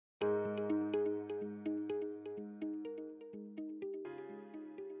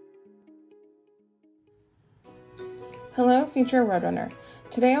Hello, future Roadrunner.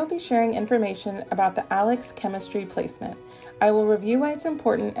 Today I'll be sharing information about the ALEKS Chemistry Placement. I will review why it's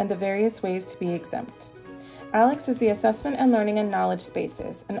important and the various ways to be exempt. ALEKS is the Assessment and Learning and Knowledge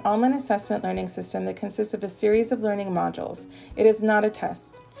Spaces, an online assessment learning system that consists of a series of learning modules. It is not a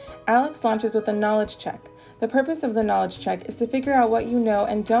test. ALEKS launches with a knowledge check. The purpose of the knowledge check is to figure out what you know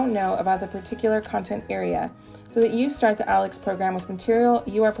and don't know about the particular content area, so that you start the ALEKS program with material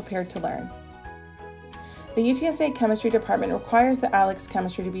you are prepared to learn. The UTSA Chemistry Department requires the ALEKS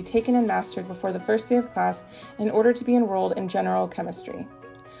Chemistry to be taken and mastered before the first day of class in order to be enrolled in general chemistry.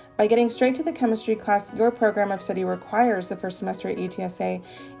 By getting straight to the chemistry class your program of study requires the first semester at UTSA,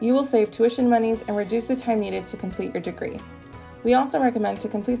 you will save tuition monies and reduce the time needed to complete your degree. We also recommend to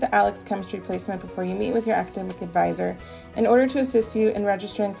complete the ALEKS Chemistry Placement before you meet with your academic advisor in order to assist you in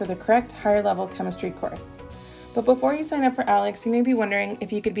registering for the correct higher-level chemistry course. But before you sign up for ALEKS, you may be wondering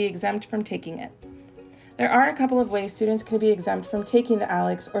if you could be exempt from taking it. There are a couple of ways students can be exempt from taking the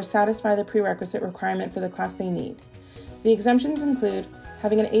ALEKS or satisfy the prerequisite requirement for the class they need. The exemptions include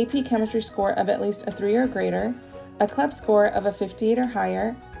having an AP Chemistry score of at least a 3 or greater, a club score of a 58 or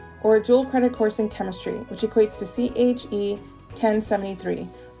higher, or a dual credit course in chemistry, which equates to CHE 1073,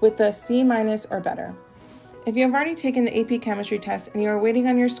 with a C- or better. If you have already taken the AP Chemistry test and you are waiting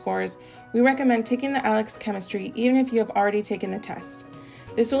on your scores, we recommend taking the ALEKS Chemistry even if you have already taken the test.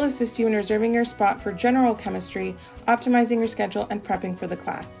 This will assist you in reserving your spot for general chemistry, optimizing your schedule, and prepping for the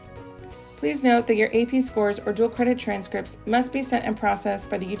class. Please note that your AP scores or dual credit transcripts must be sent and processed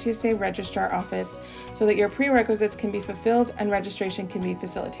by the UTSA Registrar Office so that your prerequisites can be fulfilled and registration can be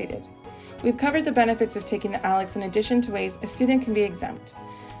facilitated. We've covered the benefits of taking the ALEKS in addition to ways a student can be exempt.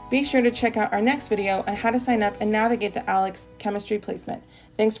 Be sure to check out our next video on how to sign up and navigate the ALEKS Chemistry Placement.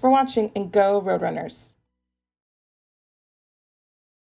 Thanks for watching, and go Roadrunners!